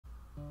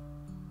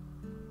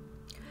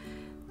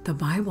The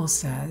Bible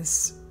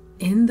says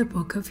in the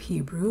book of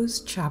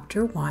Hebrews,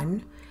 chapter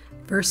 1,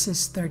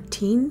 verses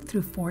 13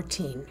 through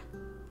 14,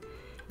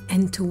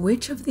 "And to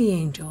which of the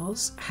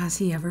angels has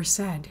he ever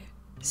said,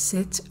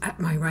 'Sit at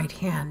my right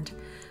hand,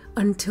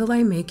 until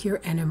I make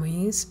your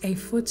enemies a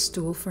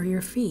footstool for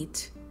your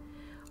feet'?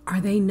 Are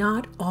they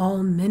not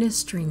all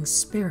ministering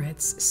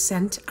spirits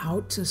sent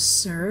out to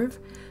serve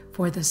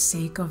for the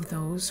sake of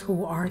those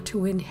who are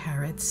to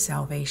inherit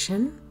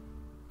salvation?"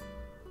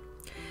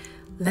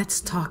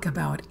 Let's talk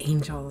about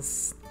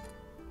angels.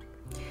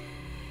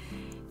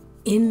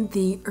 In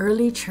the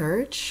early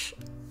church,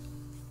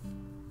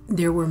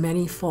 there were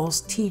many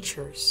false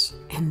teachers,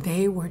 and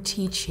they were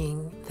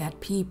teaching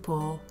that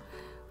people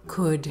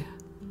could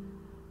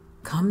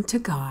come to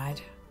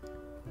God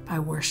by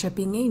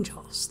worshiping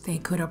angels. They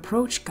could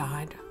approach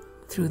God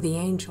through the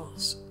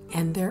angels.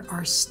 And there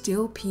are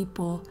still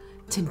people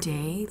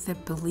today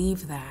that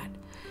believe that.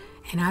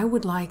 And I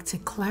would like to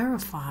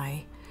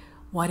clarify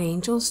what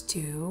angels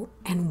do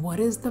and what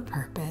is the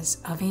purpose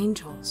of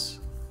angels.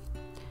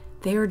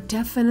 They are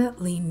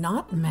definitely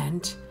not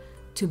meant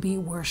to be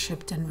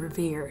worshipped and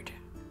revered.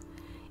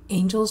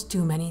 Angels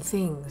do many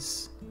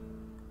things.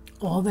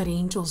 All that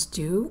angels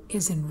do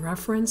is in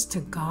reference to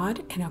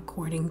God and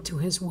according to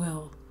His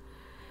will.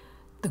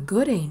 The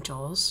good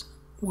angels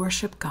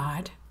worship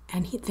God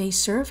and they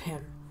serve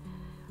Him,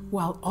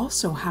 while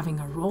also having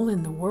a role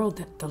in the world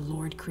that the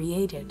Lord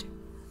created.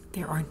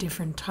 There are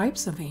different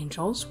types of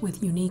angels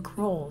with unique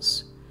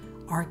roles: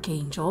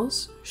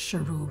 archangels,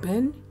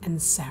 cherubim,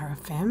 and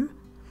seraphim.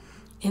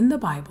 In the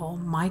Bible,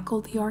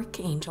 Michael the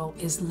archangel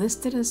is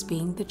listed as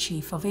being the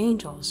chief of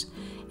angels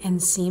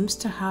and seems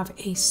to have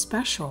a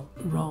special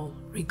role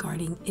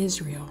regarding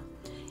Israel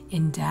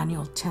in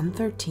Daniel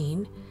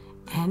 10:13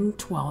 and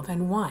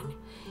 12:1.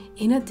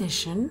 In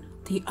addition,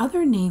 the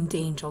other named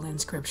angel in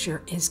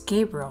Scripture is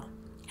Gabriel,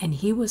 and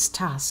he was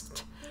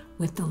tasked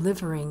with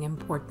delivering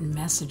important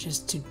messages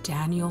to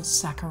Daniel,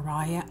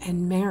 Zechariah,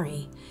 and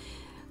Mary.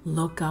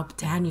 Look up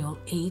Daniel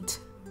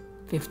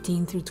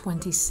 8:15 through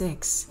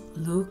 26,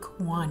 Luke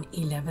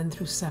 1:11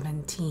 through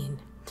 17.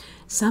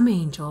 Some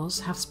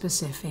angels have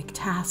specific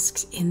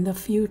tasks in the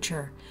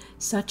future,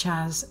 such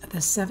as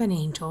the 7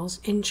 angels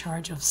in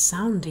charge of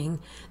sounding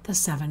the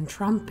 7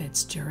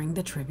 trumpets during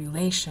the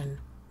tribulation,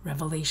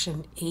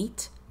 Revelation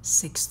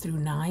 8:6 through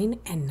 9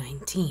 and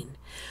 19.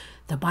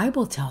 The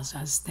Bible tells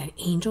us that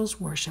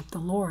angels worship the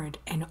Lord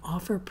and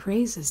offer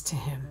praises to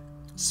Him,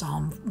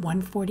 Psalm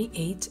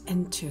 148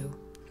 and 2.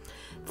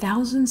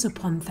 Thousands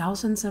upon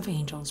thousands of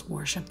angels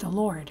worship the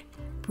Lord,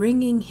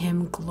 bringing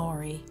Him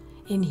glory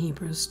in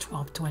Hebrews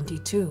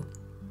 12:22.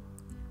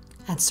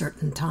 At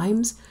certain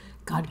times,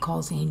 God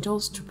calls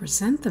angels to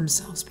present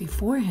themselves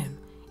before Him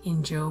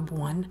in Job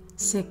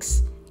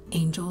 1:6.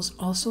 Angels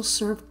also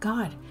serve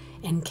God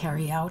and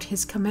carry out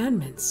His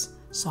commandments,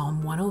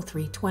 Psalm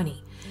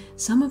 103:20.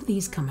 Some of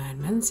these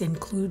commandments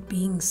include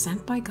being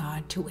sent by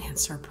God to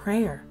answer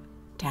prayer,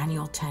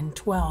 Daniel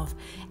 10:12,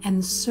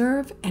 and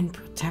serve and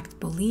protect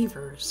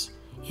believers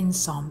in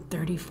Psalm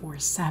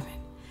 34:7.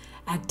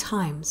 At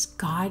times,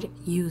 God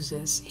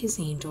uses His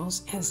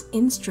angels as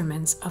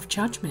instruments of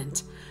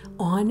judgment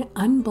on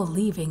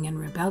unbelieving and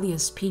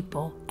rebellious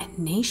people and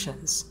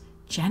nations,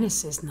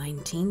 Genesis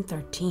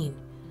 19:13,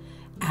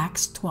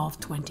 Acts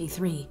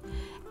 12:23.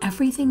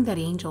 Everything that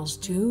angels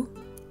do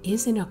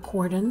is in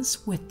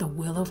accordance with the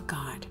will of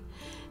God.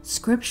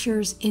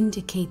 Scriptures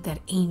indicate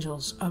that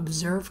angels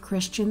observe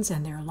Christians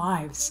and their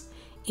lives.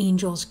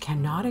 Angels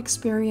cannot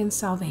experience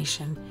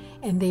salvation,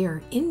 and they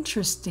are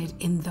interested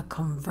in the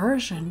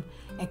conversion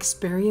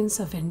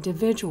experience of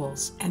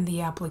individuals and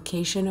the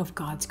application of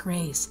God's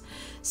grace.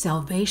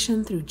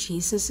 Salvation through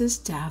Jesus'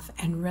 death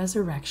and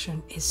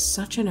resurrection is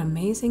such an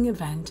amazing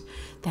event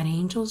that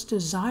angels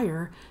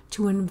desire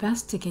to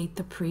investigate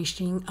the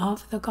preaching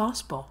of the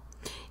gospel.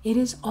 It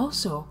is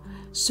also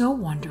so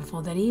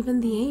wonderful that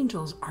even the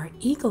angels are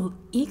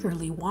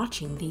eagerly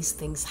watching these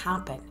things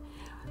happen.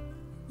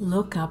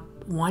 Look up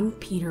 1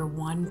 Peter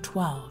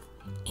 1:12.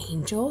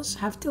 Angels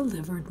have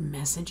delivered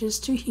messages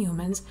to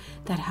humans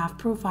that have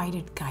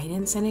provided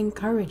guidance and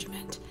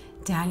encouragement,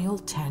 Daniel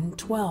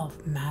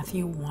 10:12,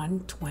 Matthew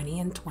 1:20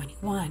 and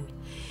 21.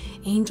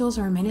 Angels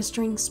are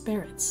ministering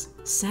spirits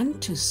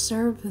sent to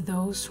serve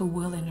those who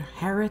will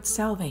inherit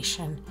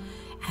salvation.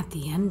 At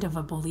the end of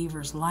a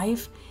believer's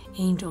life,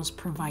 angels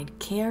provide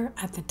care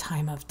at the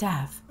time of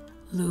death,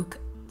 Luke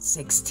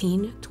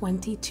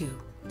 16:22.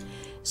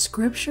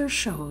 Scripture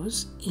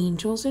shows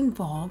angels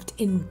involved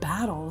in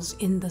battles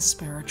in the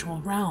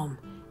spiritual realm,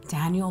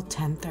 Daniel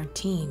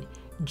 10:13,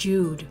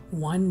 Jude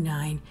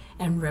 1:9,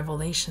 and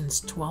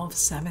Revelations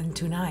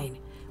 12:7-9.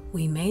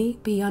 We may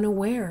be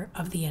unaware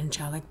of the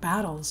angelic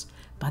battles,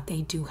 but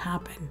they do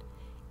happen.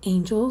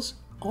 Angels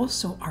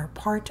also are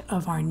part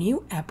of our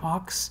new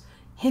epoch's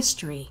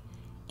history.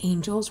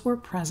 Angels were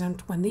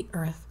present when the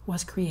earth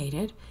was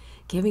created,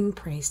 giving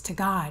praise to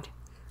God.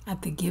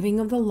 At the giving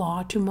of the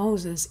law to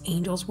Moses,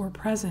 angels were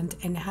present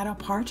and had a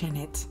part in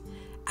it,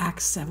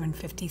 Acts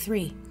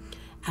 7:53.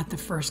 At the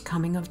first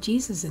coming of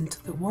Jesus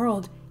into the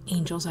world,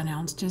 angels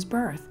announced his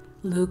birth.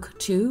 Luke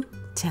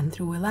 2:10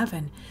 through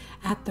 11.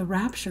 At the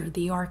rapture,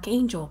 the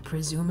archangel,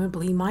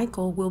 presumably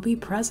Michael, will be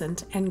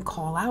present and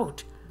call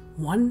out.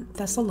 1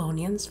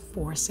 Thessalonians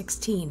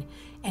 4:16.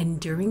 And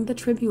during the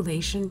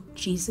tribulation,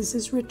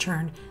 Jesus'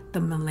 return, the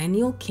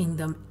millennial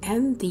kingdom,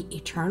 and the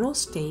eternal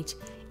state,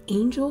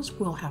 angels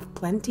will have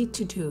plenty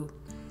to do,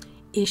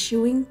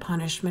 issuing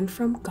punishment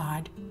from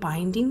God,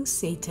 binding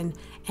Satan,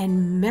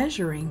 and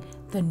measuring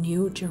the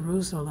New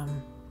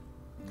Jerusalem.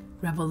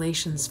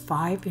 Revelations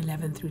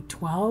 5:11 through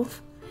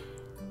 12,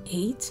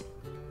 8,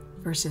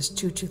 verses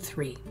 2 to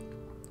 3.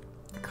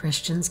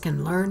 Christians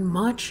can learn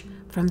much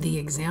from the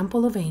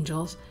example of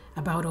angels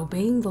about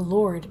obeying the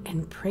Lord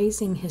and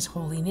praising his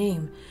holy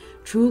name.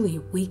 Truly,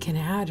 we can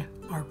add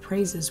our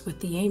praises with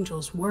the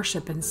angels,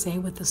 worship and say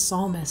with the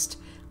psalmist,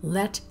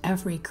 "Let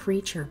every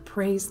creature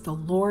praise the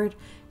Lord,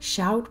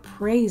 shout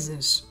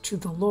praises to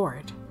the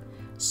Lord."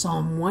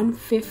 Psalm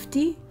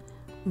 150,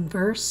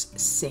 verse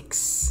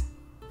 6.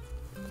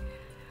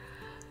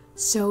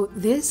 So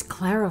this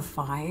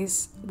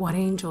clarifies what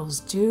angels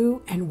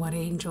do and what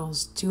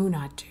angels do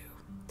not do.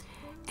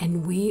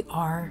 And we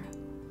are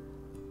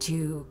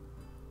to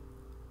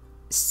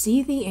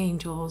see the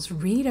angels,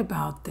 read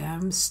about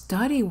them,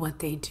 study what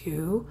they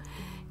do,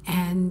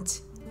 and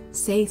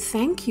say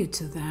thank you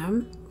to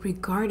them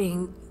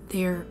regarding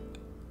their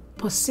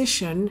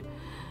position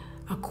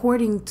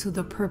according to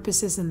the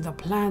purposes and the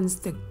plans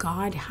that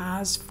God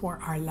has for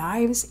our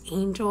lives.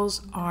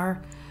 Angels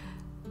are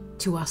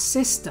to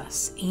assist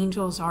us.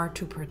 Angels are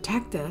to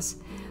protect us,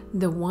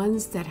 the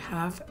ones that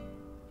have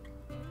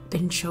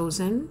been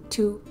chosen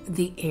to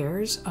the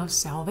heirs of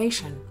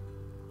salvation.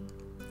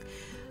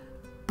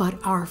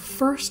 But our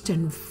first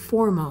and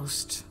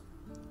foremost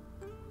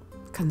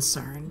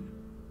concern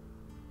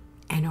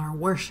and our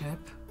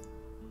worship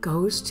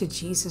goes to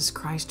Jesus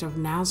Christ of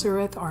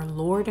Nazareth, our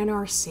Lord and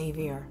our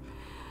Savior.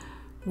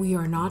 We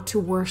are not to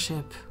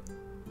worship.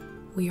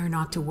 We are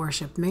not to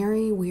worship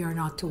Mary. We are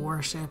not to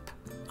worship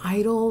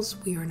idols.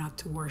 We are not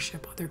to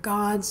worship other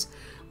gods.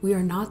 We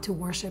are not to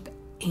worship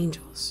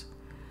angels.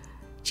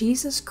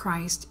 Jesus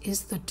Christ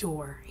is the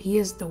door. He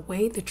is the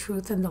way, the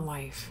truth, and the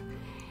life.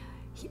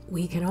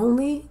 We can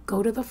only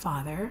go to the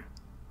Father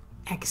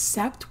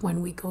except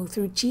when we go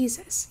through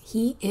Jesus.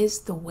 He is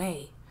the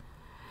way.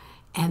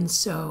 And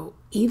so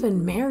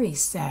even Mary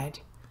said,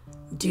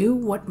 "Do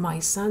what my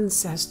son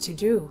says to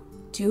do.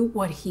 Do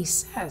what he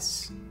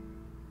says."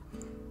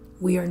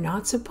 We are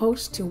not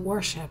supposed to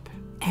worship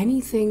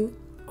anything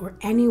or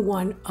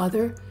anyone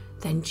other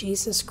than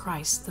Jesus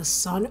Christ, the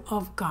Son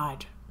of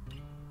God.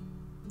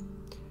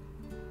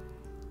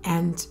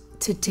 And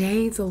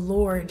today the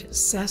Lord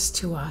says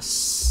to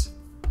us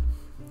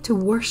to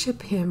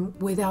worship him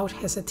without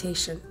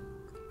hesitation.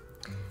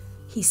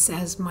 He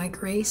says, "My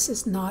grace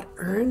is not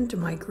earned,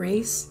 my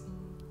grace,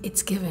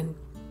 it's given."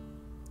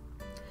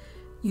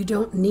 You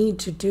don't need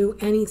to do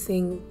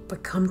anything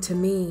but come to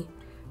me,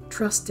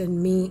 trust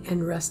in me,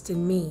 and rest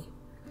in me.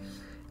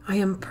 I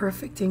am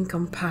perfect in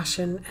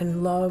compassion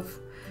and love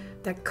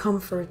that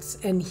comforts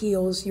and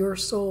heals your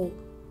soul.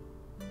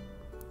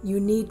 You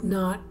need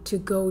not to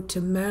go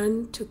to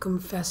man to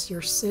confess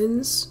your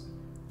sins.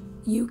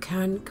 You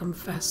can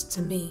confess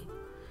to me.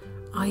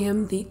 I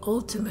am the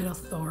ultimate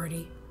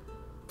authority,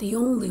 the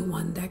only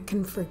one that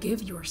can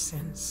forgive your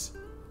sins.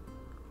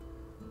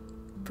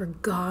 For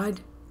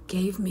God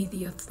gave me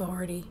the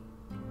authority.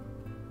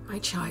 My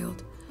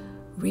child,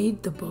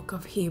 read the book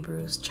of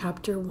Hebrews,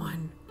 chapter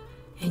 1,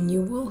 and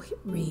you will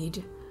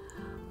read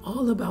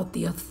all about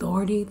the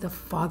authority the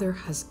Father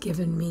has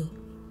given me.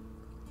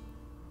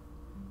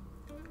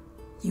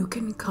 You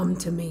can come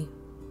to me.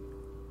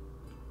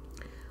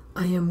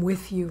 I am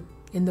with you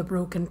in the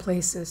broken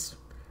places,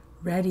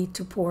 ready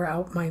to pour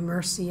out my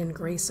mercy and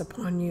grace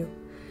upon you.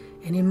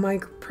 And in my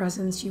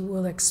presence, you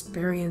will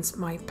experience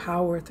my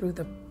power through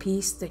the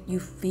peace that you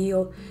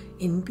feel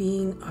in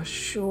being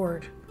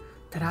assured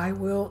that I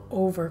will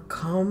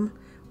overcome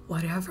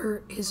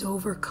whatever is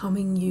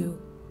overcoming you.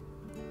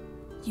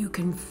 You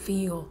can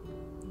feel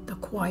the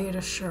quiet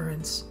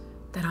assurance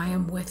that I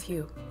am with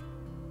you.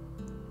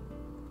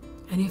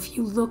 And if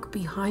you look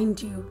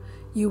behind you,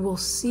 you will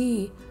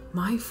see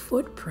my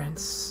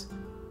footprints.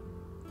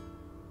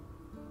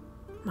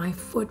 My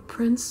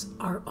footprints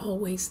are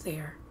always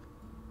there.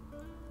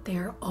 They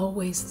are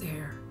always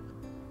there.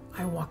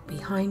 I walk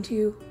behind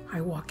you.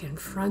 I walk in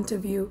front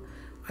of you.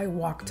 I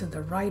walk to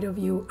the right of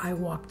you. I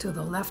walk to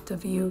the left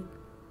of you.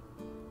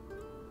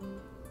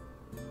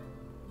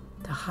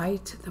 The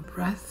height, the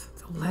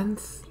breadth, the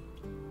length,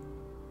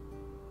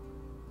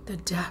 the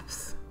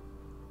depth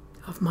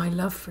of my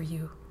love for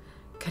you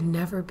can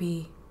never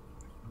be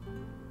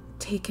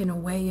taken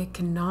away. It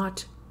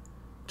cannot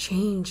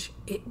change.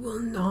 It will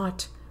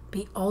not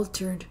be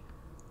altered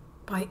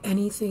by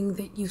anything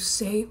that you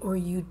say or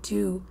you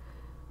do,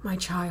 my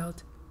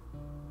child.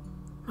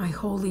 My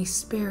Holy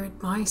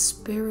Spirit, my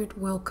Spirit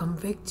will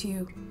convict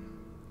you,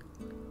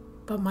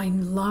 but my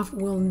love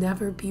will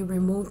never be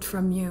removed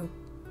from you.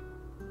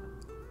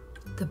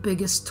 The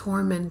biggest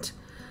torment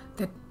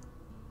that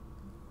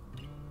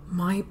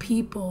my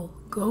people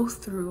go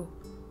through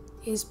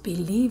is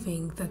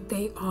believing that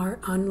they are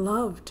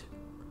unloved.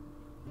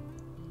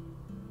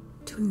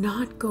 Do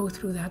not go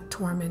through that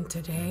torment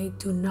today.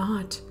 Do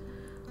not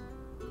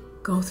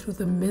go through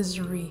the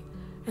misery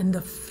and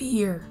the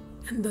fear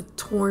and the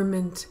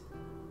torment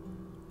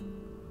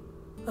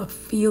of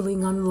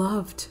feeling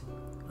unloved,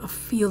 of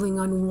feeling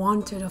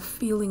unwanted, of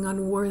feeling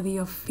unworthy,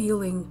 of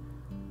feeling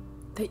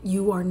that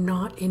you are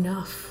not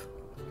enough.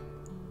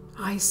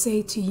 I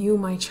say to you,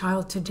 my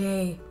child,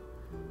 today,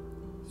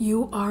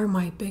 you are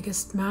my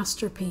biggest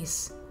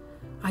masterpiece.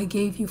 I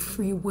gave you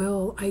free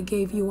will. I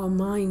gave you a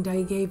mind.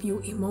 I gave you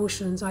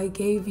emotions. I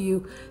gave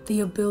you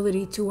the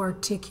ability to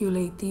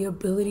articulate, the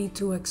ability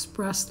to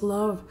express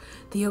love,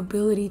 the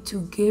ability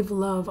to give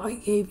love. I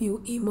gave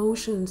you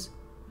emotions,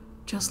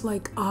 just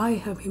like I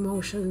have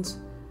emotions.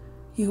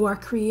 You are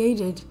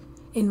created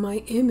in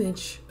my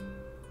image.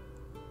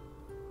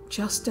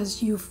 Just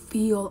as you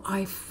feel,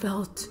 I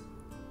felt.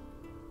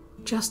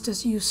 Just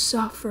as you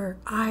suffer,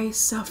 I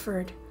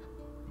suffered.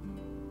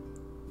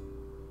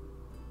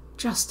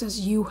 Just as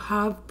you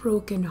have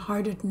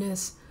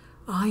brokenheartedness,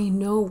 I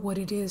know what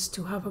it is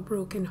to have a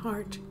broken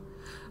heart.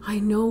 I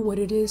know what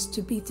it is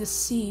to be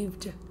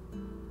deceived.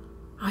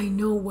 I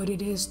know what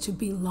it is to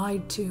be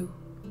lied to.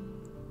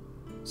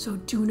 So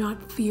do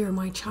not fear,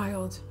 my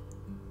child.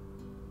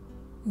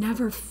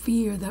 Never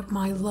fear that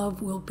my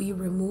love will be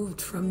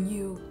removed from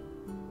you.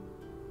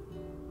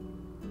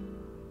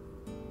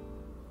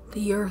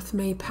 The earth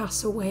may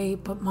pass away,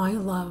 but my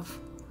love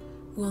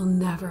will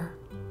never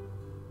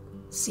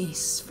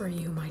cease for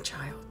you, my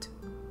child.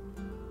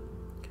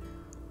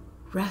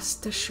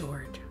 Rest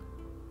assured.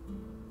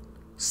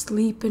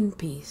 Sleep in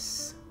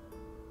peace.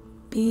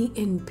 Be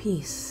in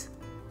peace.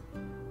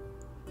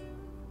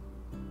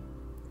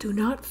 Do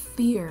not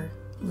fear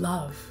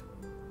love.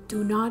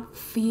 Do not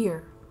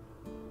fear.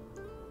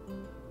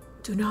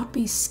 Do not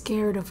be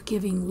scared of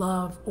giving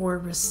love or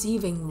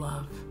receiving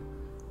love.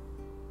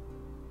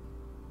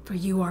 For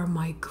you are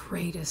my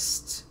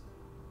greatest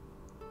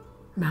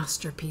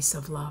masterpiece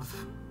of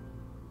love.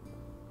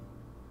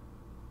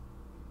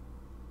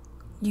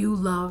 You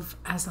love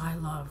as I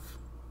love.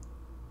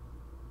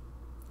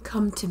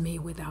 Come to me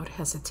without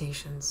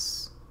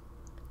hesitations.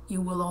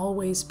 You will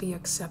always be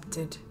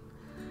accepted.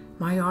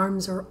 My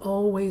arms are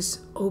always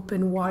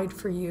open wide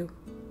for you.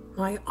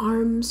 My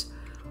arms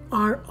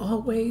are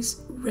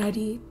always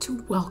ready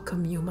to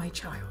welcome you, my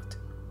child.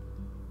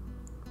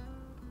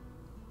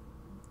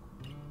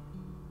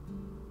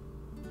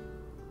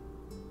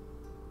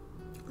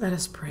 Let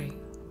us pray.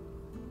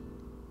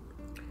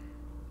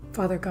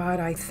 Father God,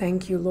 I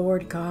thank you,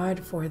 Lord God,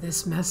 for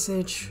this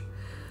message.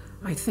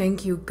 I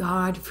thank you,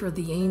 God, for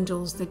the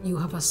angels that you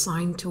have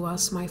assigned to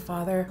us, my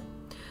Father.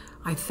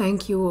 I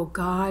thank you, O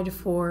God,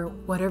 for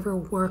whatever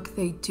work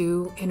they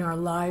do in our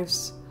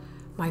lives,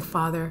 my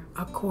Father,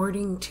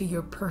 according to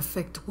your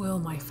perfect will,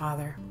 my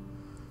Father.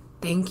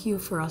 Thank you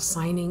for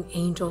assigning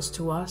angels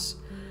to us,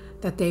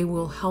 that they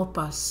will help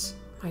us,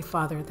 my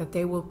Father, that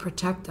they will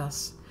protect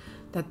us,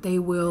 that they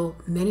will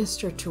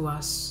minister to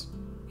us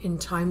in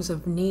times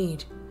of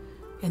need.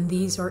 And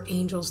these are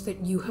angels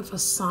that you have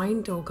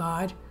assigned, O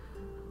God,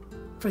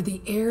 for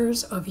the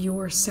heirs of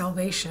your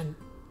salvation.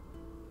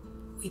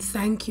 We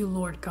thank you,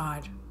 Lord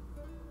God.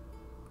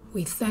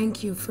 We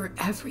thank you for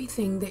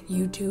everything that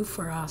you do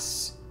for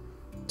us,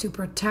 to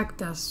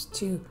protect us,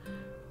 to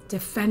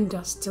defend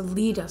us, to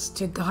lead us,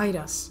 to guide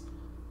us,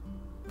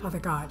 Father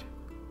God,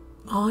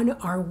 on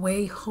our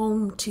way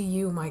home to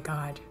you, my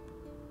God.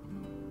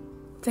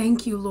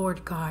 Thank you,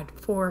 Lord God,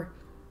 for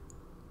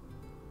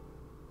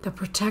the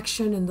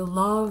protection and the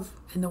love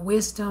and the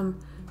wisdom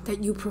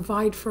that you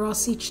provide for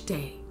us each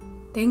day.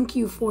 Thank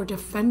you for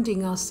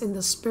defending us in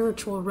the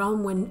spiritual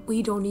realm when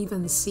we don't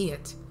even see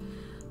it.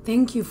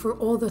 Thank you for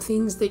all the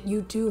things that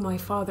you do, my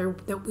Father,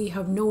 that we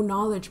have no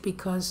knowledge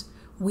because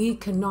we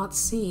cannot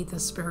see the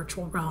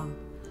spiritual realm.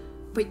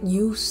 But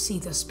you see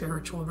the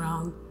spiritual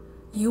realm.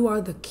 You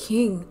are the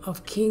King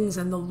of kings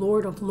and the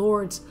Lord of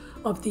lords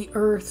of the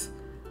earth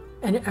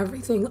and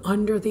everything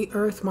under the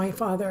earth, my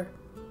Father.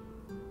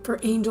 For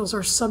angels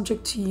are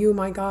subject to you,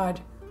 my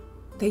God.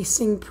 They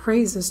sing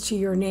praises to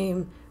your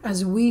name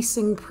as we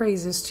sing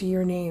praises to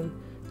your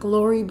name.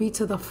 Glory be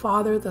to the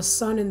Father, the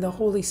Son, and the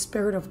Holy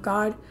Spirit of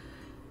God.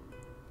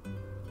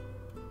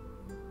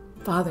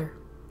 Father,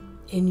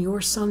 in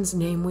your Son's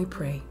name we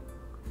pray.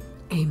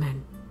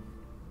 Amen.